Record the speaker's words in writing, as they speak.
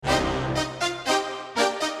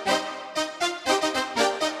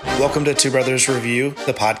Welcome to Two Brothers Review,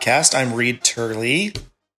 the podcast. I'm Reed Turley.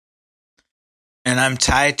 And I'm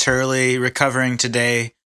Ty Turley, recovering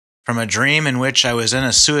today from a dream in which I was in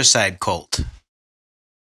a suicide cult.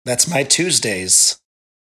 That's my Tuesdays.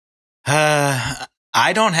 I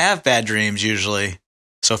don't have bad dreams usually,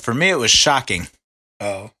 so for me it was shocking.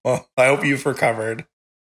 Oh, well, I hope you've recovered.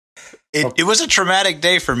 It was a traumatic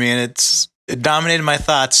day for me, and it dominated my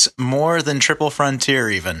thoughts more than Triple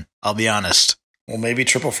Frontier even, I'll be honest. Well, maybe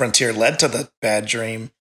Triple Frontier led to the bad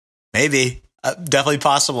dream. Maybe. Definitely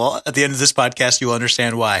possible. At the end of this podcast, you'll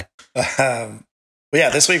understand why.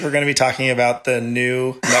 This week we're going to be talking about the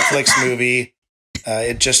new Netflix movie.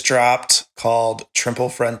 It just dropped, called Triple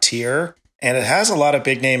Frontier, and it has a lot of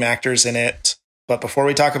big name actors in it. But before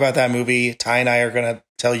we talk about that movie, Ty and I are going to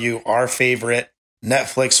tell you our favorite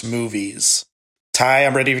Netflix movies. Ty,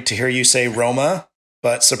 I'm ready to hear you say Roma,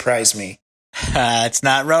 but surprise me. It's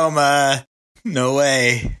not Roma. No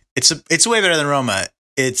way. It's way better than Roma.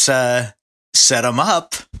 It's Set 'Em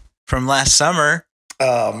Up from last summer.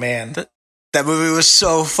 Oh, man. That movie was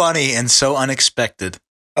so funny and so unexpected.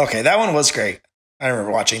 Okay, that one was great. I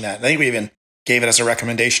remember watching that. I think we even gave it as a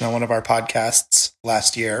recommendation on one of our podcasts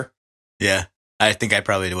last year. Yeah, I think I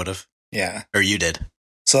probably would have. Yeah. Or you did.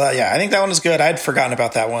 So, I think that one was good. I'd forgotten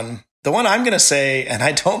about that one. The one I'm going to say, and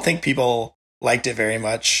I don't think people liked it very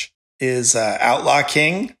much, is Outlaw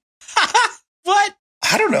King. What?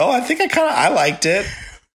 I don't know. I think I liked it.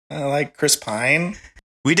 I like Chris Pine.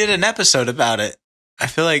 We did an episode about it. I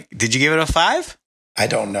feel like, did you give it a 5? I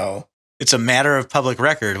don't know. It's a matter of public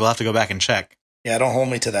record. We'll have to go back and check. Yeah, don't hold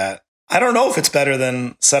me to that. I don't know if it's better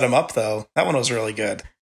than Set 'Em Up, though. That one was really good.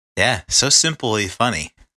 Yeah, so simply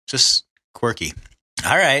funny. Just quirky.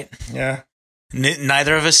 All right. Yeah.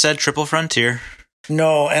 Neither of us said Triple Frontier.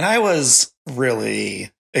 No, and I was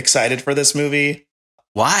really excited for this movie.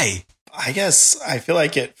 Why? I guess I feel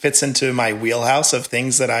like it fits into my wheelhouse of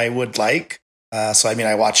things that I would like.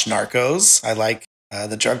 I watched Narcos. I like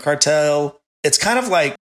the Drug Cartel. It's kind of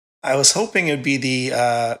like, I was hoping it would be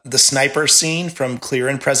the sniper scene from Clear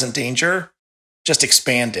and Present Danger, just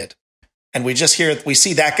expanded. And we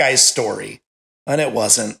see that guy's story. And it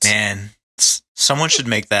wasn't. Man, someone should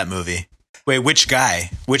make that movie. Wait, which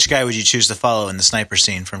guy? Which guy would you choose to follow in the sniper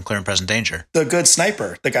scene from Clear and Present Danger? The good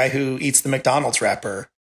sniper, the guy who eats the McDonald's wrapper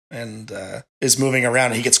and is moving around,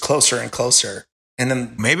 and he gets closer and closer. And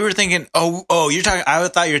then maybe we're thinking, you're talking. I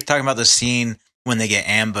thought you were talking about the scene when they get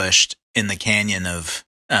ambushed in the canyon of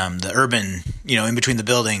the urban, in between the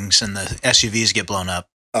buildings, and the SUVs get blown up.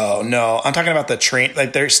 Oh no, I'm talking about the train.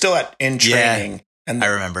 Like they're still in training, yeah, and I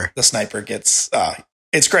remember the sniper gets.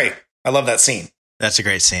 It's great. I love that scene. That's a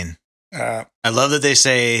great scene. I love that they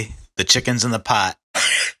say the chicken's in the pot.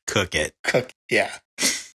 Cook it. Yeah.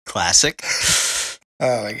 Classic.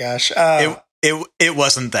 Oh my gosh. It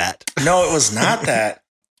wasn't that. No, it was not that.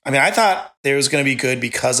 I mean, I thought it was going to be good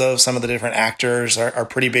because of some of the different actors are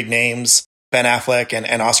pretty big names, Ben Affleck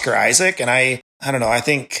and Oscar Isaac. And I don't know. I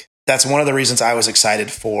think that's one of the reasons I was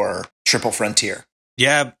excited for Triple Frontier.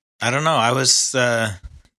 Yeah. I don't know. I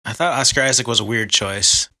thought Oscar Isaac was a weird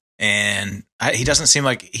choice, and he doesn't seem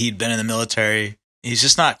like he'd been in the military. He's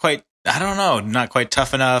just not quite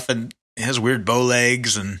tough enough, and he has weird bow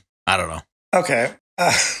legs, and I don't know. Okay.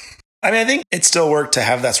 I think it still worked to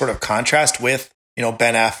have that sort of contrast with,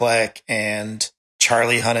 Ben Affleck and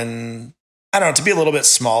Charlie Hunnam. I don't know, to be a little bit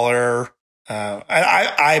smaller.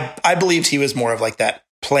 I believed he was more of like that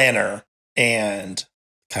planner and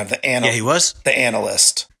kind of the analyst. Yeah, he was the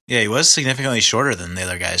analyst. Yeah, he was significantly shorter than the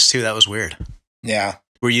other guys too. That was weird. Yeah.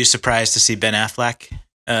 Were you surprised to see Ben Affleck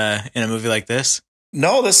in a movie like this?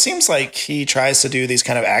 No, this seems like he tries to do these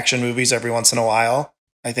kind of action movies every once in a while.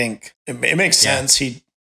 I think it makes sense. He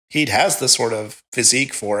has the sort of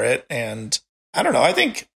physique for it, and I don't know. I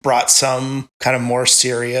think brought some kind of more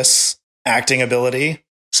serious acting ability,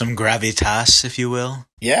 some gravitas, if you will.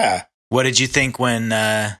 Yeah. What did you think when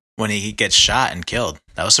he gets shot and killed?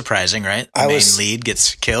 That was surprising, right? The main lead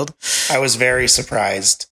gets killed. I was very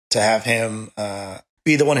surprised to have him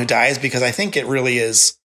be the one who dies, because I think it really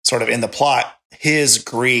is sort of in the plot his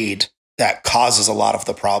greed that causes a lot of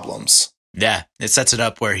the problems. Yeah, it sets it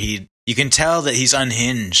up where you can tell that he's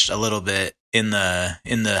unhinged a little bit in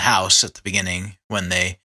the house at the beginning when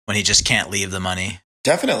he just can't leave the money.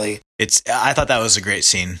 Definitely. I thought that was a great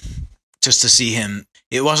scene, just to see him.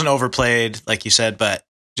 It wasn't overplayed, like you said, but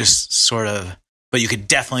just sort of. But you could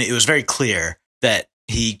definitely. It was very clear that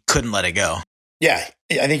he couldn't let it go. Yeah,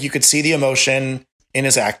 I think you could see the emotion in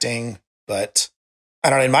his acting, but I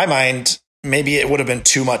don't know. In my mind, maybe it would have been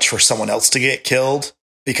too much for someone else to get killed,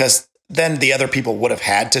 because then the other people would have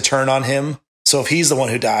had to turn on him. So if he's the one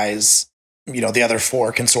who dies, the other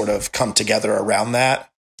four can sort of come together around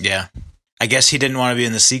that. Yeah. I guess he didn't want to be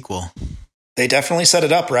in the sequel. They definitely set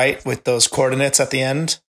it up right with those coordinates at the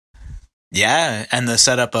end. Yeah, and the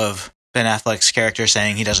setup of Ben Affleck's character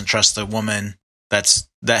saying he doesn't trust the woman that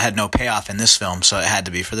had no payoff in this film, so it had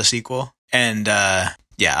to be for the sequel. And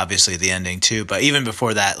obviously the ending too. But even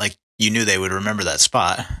before that, like, you knew they would remember that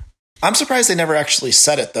spot. I'm surprised they never actually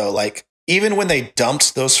said it though. Like, even when they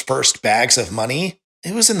dumped those first bags of money,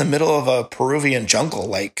 it was in the middle of a Peruvian jungle.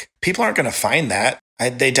 Like, people aren't going to find that.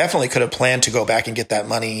 They definitely could have planned to go back and get that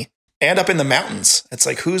money and up in the mountains. It's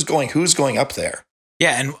like, who's going up there?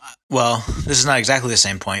 Yeah, and well, this is not exactly the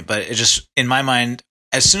same point, but it just, in my mind,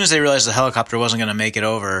 as soon as they realized the helicopter wasn't going to make it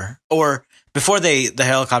over, or before the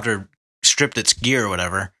helicopter stripped its gear or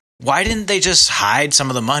whatever, why didn't they just hide some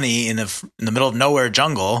of the money in the middle of nowhere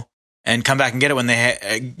jungle and come back and get it when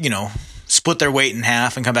they, split their weight in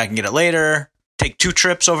half and come back and get it later, take 2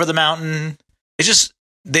 trips over the mountain? It just,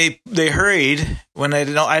 they hurried when I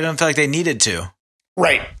don't feel like they needed to.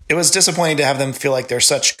 Right. It was disappointing to have them feel like they're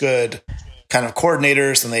such good kind of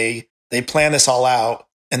coordinators and they plan this all out.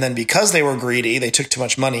 And then because they were greedy, they took too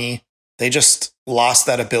much money. They just lost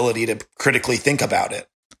that ability to critically think about it.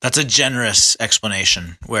 That's a generous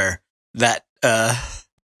explanation where that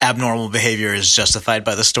abnormal behavior is justified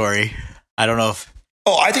by the story. I don't know if...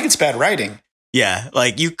 Oh, I think it's bad writing. Yeah,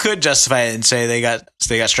 like you could justify it and say they got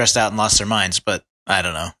stressed out and lost their minds, but I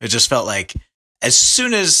don't know. It just felt like as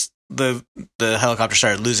soon as the helicopter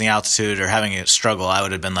started losing altitude or having a struggle, I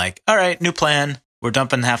would have been like, all right, new plan. We're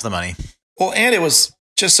dumping half the money. Well, and it was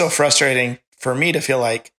just so frustrating for me to feel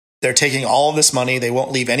like they're taking all of this money. They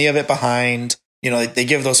won't leave any of it behind. They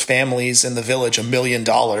give those families in the village $1 million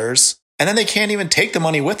and then they can't even take the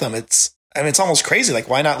money with them. It's almost crazy. Like,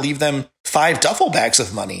 why not leave them 5 duffel bags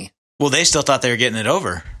of money? Well, they still thought they were getting it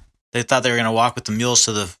over. They thought they were going to walk with the mules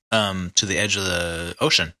to the edge of the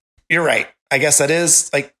ocean. You're right. I guess that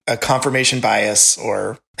is like a confirmation bias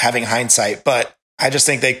or having hindsight, but I just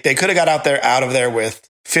think they could have got out of there with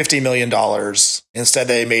 $50 million. Instead,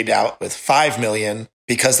 they made out with $5 million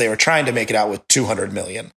because they were trying to make it out with $200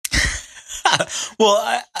 million.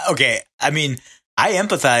 Well, okay. I mean, I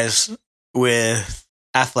empathize with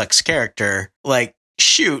Affleck's character. Like,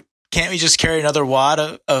 shoot, can't we just carry another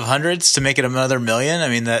wad of hundreds to make it another million? I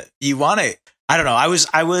mean, that you want it. I don't know. I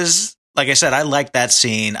was like I said, I liked that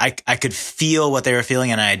scene. I could feel what they were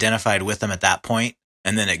feeling, and I identified with them at that point.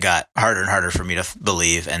 And then it got harder and harder for me to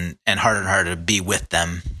believe, and harder and harder to be with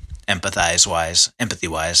them, empathy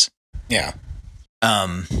wise. Yeah.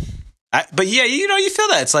 But yeah, you feel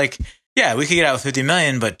that. It's like, yeah, we could get out with 50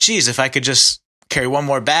 million, but geez, if I could just carry one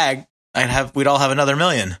more bag, we'd all have another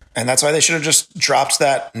million. And that's why they should have just dropped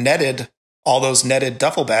all those netted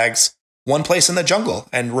duffel bags one place in the jungle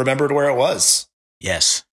and remembered where it was.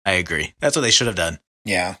 Yes, I agree. That's what they should have done.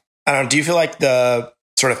 Yeah. I don't know. Do you feel like the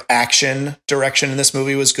sort of action direction in this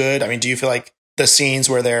movie was good? I mean, do you feel like the scenes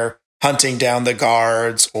where they're hunting down the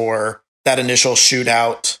guards or that initial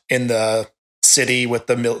shootout in the city with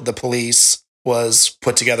the police was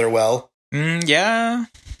put together well? Yeah,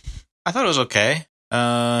 I thought it was okay.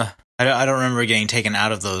 I don't remember getting taken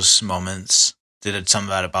out of those moments. Did some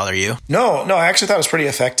about it bother you? No, I actually thought it was pretty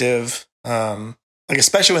effective. Like,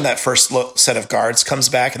 especially when that first set of guards comes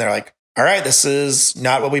back and they're like, all right, this is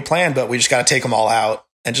not what we planned, but we just got to take them all out.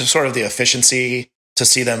 And just sort of the efficiency to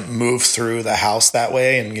see them move through the house that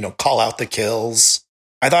way and, call out the kills.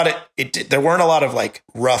 I thought there weren't a lot of like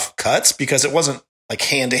rough cuts because it wasn't like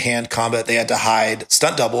hand-to-hand combat. They had to hide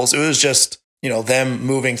stunt doubles. It was just, them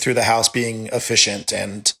moving through the house being efficient.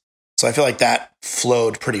 And so I feel like that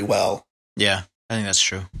flowed pretty well. Yeah, I think that's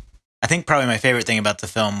true. I think probably my favorite thing about the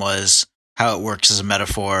film was how it works as a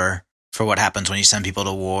metaphor for what happens when you send people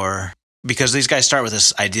to war. Because these guys start with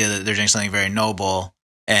this idea that they're doing something very noble,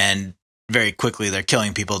 and very quickly they're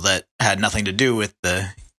killing people that had nothing to do with the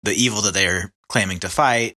evil that they're claiming to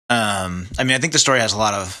fight. I think the story has a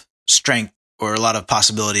lot of strength or a lot of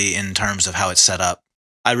possibility in terms of how it's set up.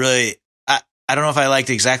 I don't know if I liked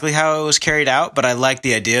exactly how it was carried out, but I liked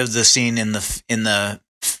the idea of the scene in the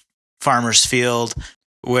farmer's field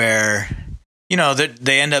where,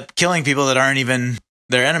 they end up killing people that aren't even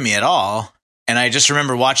their enemy at all. And I just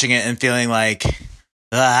remember watching it and feeling like,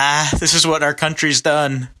 this is what our country's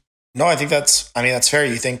done. No, I think that's fair.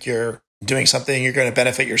 You think you're doing something, you're going to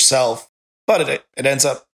benefit yourself, but it ends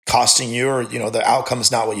up costing you, or, the outcome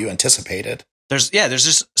is not what you anticipated. There's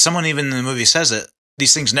just someone even in the movie says it.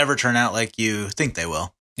 These things never turn out like you think they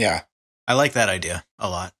will. Yeah. I like that idea a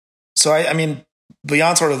lot. So,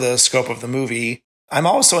 beyond sort of the scope of the movie, I'm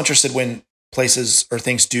always so interested when places or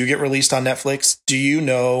things do get released on Netflix. Do you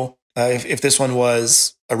know if this one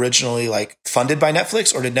was originally like funded by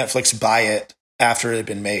Netflix, or did Netflix buy it after it had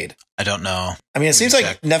been made? I don't know. I mean, it seems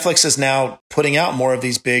like Netflix is now putting out more of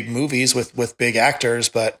these big movies with big actors,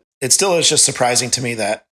 but it still is just surprising to me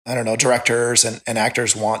that, I don't know, directors and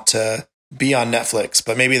actors want to be on Netflix,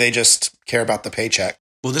 but maybe they just care about the paycheck.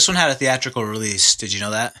 Well, this one had a theatrical release. Did you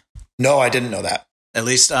know that? No, I didn't know that. At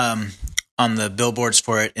least on the billboards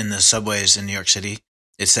for it in the subways in New York City,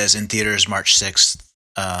 it says in theaters March 6th,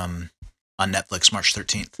 on Netflix March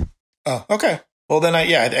 13th. Oh, okay. Well, then I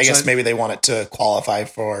guess maybe they want it to qualify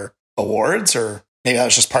for awards, or maybe that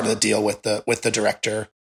was just part of the deal with the director.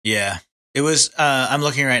 Yeah, it was. I'm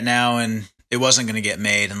looking right now, and it wasn't going to get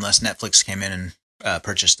made unless Netflix came in and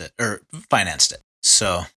purchased it or financed it.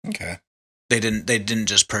 So okay, they didn't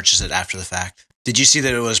just purchase it after the fact. Did you see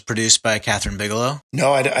that it was produced by Catherine Bigelow?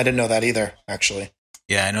 No, I didn't know that either, actually.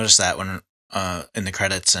 Yeah, I noticed that when in the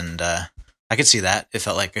credits, and I could see that. It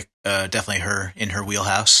felt like definitely her in her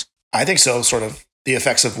wheelhouse. I think so. Sort of the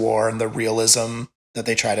effects of war and the realism that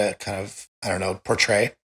they try to kind of, I don't know,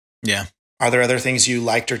 portray. Yeah. Are there other things you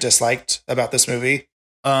liked or disliked about this movie?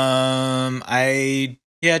 Just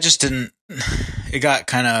didn't. It got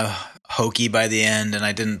kind of hokey by the end, and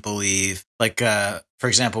I didn't believe, like, for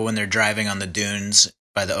example, when they're driving on the dunes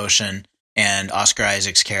by the ocean, and Oscar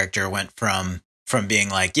Isaac's character went from being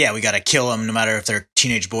like, yeah, we got to kill them no matter if they're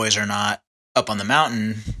teenage boys or not, up on the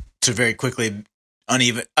mountain, to very quickly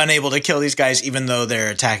unable to kill these guys, even though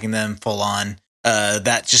they're attacking them full on.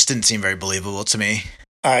 That just didn't seem very believable to me.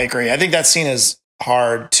 I agree. I think that scene is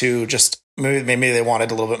hard to just, maybe they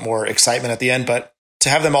wanted a little bit more excitement at the end, but to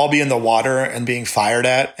have them all be in the water and being fired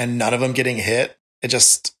at and none of them getting hit,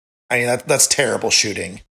 that's terrible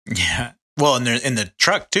shooting. Yeah. Well, and they're in the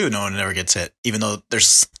truck too. No one ever gets hit, even though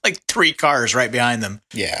there's like 3 cars right behind them.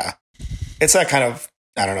 Yeah. It's that kind of,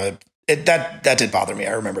 I don't know. That did bother me.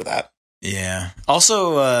 I remember that. Yeah.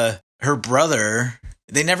 Also, her brother,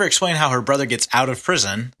 they never explain how her brother gets out of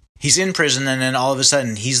prison. He's in prison, and then all of a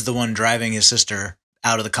sudden, he's the one driving his sister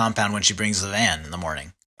out of the compound when she brings the van in the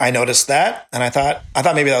morning. I noticed that, and I thought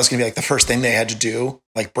maybe that was going to be like the first thing they had to do,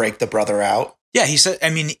 like break the brother out. Yeah, he said,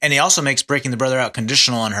 and he also makes breaking the brother out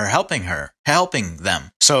conditional on her helping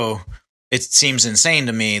them. So it seems insane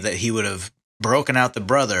to me that he would have broken out the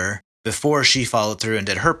brother before she followed through and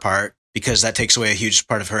did her part, because that takes away a huge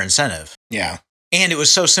part of her incentive. Yeah. And it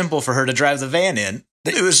was so simple for her to drive the van in.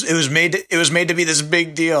 It was made to be this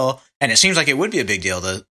big deal, and it seems like it would be a big deal.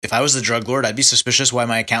 If I was the drug lord, I'd be suspicious why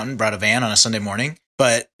my accountant brought a van on a Sunday morning.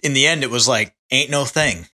 But in the end, it was like, ain't no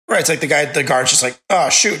thing. Right. It's like the guard's just like, oh,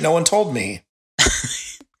 shoot, no one told me.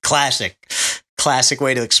 Classic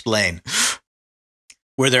way to explain.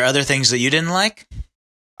 Were there other things that you didn't like?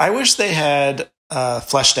 I wish they had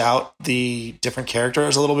fleshed out the different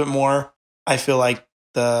characters a little bit more. I feel like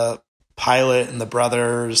the pilot and the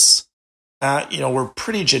brothers, were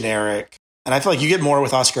pretty generic. And I feel like you get more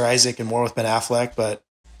with Oscar Isaac and more with Ben Affleck, but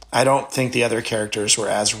I don't think the other characters were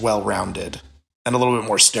as well-rounded and a little bit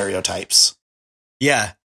more stereotypes.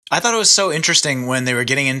 Yeah. I thought it was so interesting when they were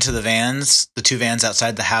getting into the 2 vans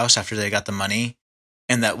outside the house after they got the money.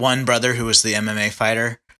 And that one brother who was the MMA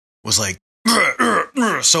fighter was like,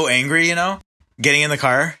 so angry, getting in the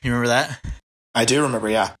car. You remember that? I do remember,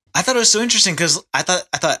 yeah. I thought it was so interesting because I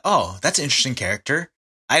thought, oh, that's an interesting character.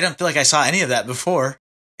 I don't feel like I saw any of that before.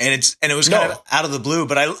 And it was kind of out of the blue,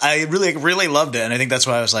 but I really, really loved it. And I think that's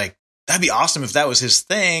why I was like, that'd be awesome if that was his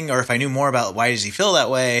thing, or if I knew more about why does he feel that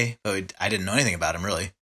way. But I didn't know anything about him,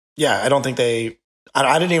 really. Yeah, I don't think I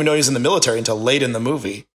didn't even know he was in the military until late in the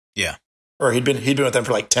movie. Yeah. Or he'd been with them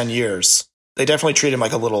for like 10 years. They definitely treat him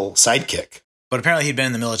like a little sidekick. But apparently he'd been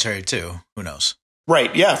in the military too. Who knows?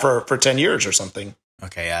 Right, yeah, for 10 years or something.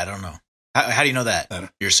 Okay, yeah, I don't know. How do you know that?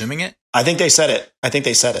 You're assuming it? I think they said it.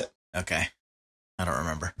 Okay. I don't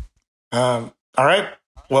remember. All right.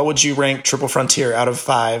 What would you rank Triple Frontier out of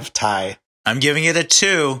 5, Ty? I'm giving it a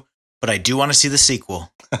 2, but I do want to see the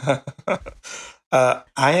sequel. I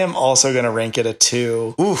am also going to rank it a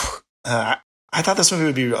 2. Ooh. I thought this movie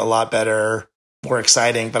would be a lot better, more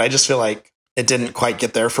exciting, but I just feel like it didn't quite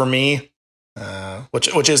get there for me,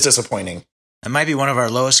 which is disappointing. It might be one of our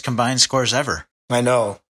lowest combined scores ever. I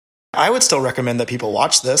know. I would still recommend that people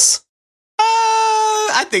watch this.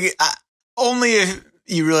 I think only if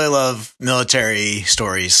you really love military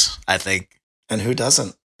stories, I think. And who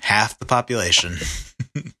doesn't? Half the population.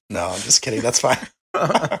 No, I'm just kidding. That's fine.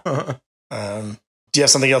 Do you have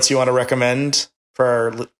something else you want to recommend for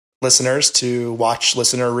our listeners to watch,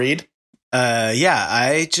 listen, or read? Yeah,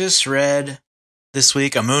 I just read this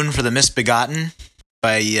week A Moon for the Misbegotten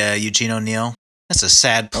by Eugene O'Neill. That's a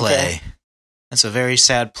sad play. Okay. That's a very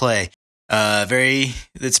sad play.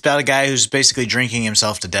 It's about a guy who's basically drinking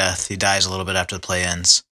himself to death. He dies a little bit after the play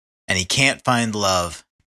ends, and he can't find love.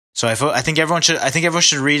 So I think everyone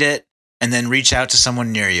should read it and then reach out to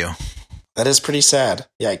someone near you. That is pretty sad.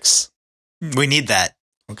 Yikes. We need that.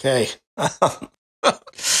 Okay.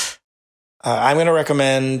 I'm going to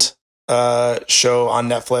recommend a show on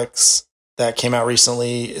Netflix that came out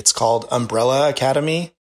recently. It's called Umbrella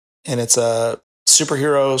Academy, and it's a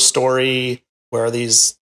superhero story where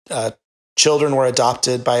these children were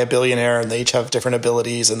adopted by a billionaire, and they each have different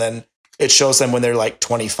abilities, and then it shows them when they're like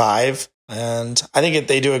 25. And I think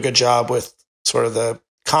they do a good job with sort of the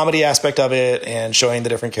comedy aspect of it and showing the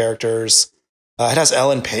different characters. It has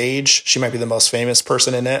Ellen Page. She might be the most famous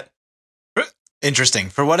person in it. Interesting.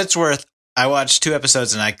 For what it's worth, I watched 2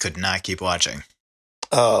 episodes and I could not keep watching.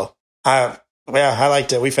 Oh, I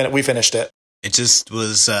liked it. We finished it. It just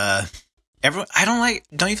was, don't you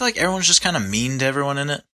feel like everyone's just kind of mean to everyone in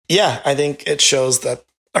it? Yeah, I think it shows that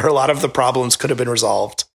a lot of the problems could have been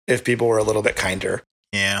resolved if people were a little bit kinder.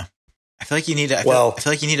 Yeah. I feel like you need I feel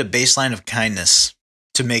like you need a baseline of kindness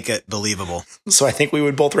to make it believable. So I think we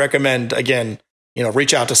would both recommend, again,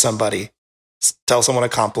 reach out to somebody, tell someone a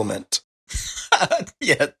compliment.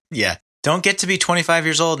 Yeah. Don't get to be 25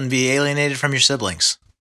 years old and be alienated from your siblings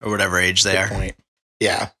or whatever age they are. Point.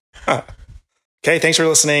 Yeah. Okay. Thanks for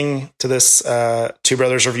listening to this Two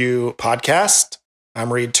Brothers Review podcast.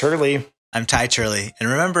 I'm Reed Turley. I'm Ty Turley. And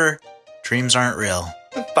remember, dreams aren't real.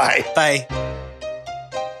 Bye. Bye.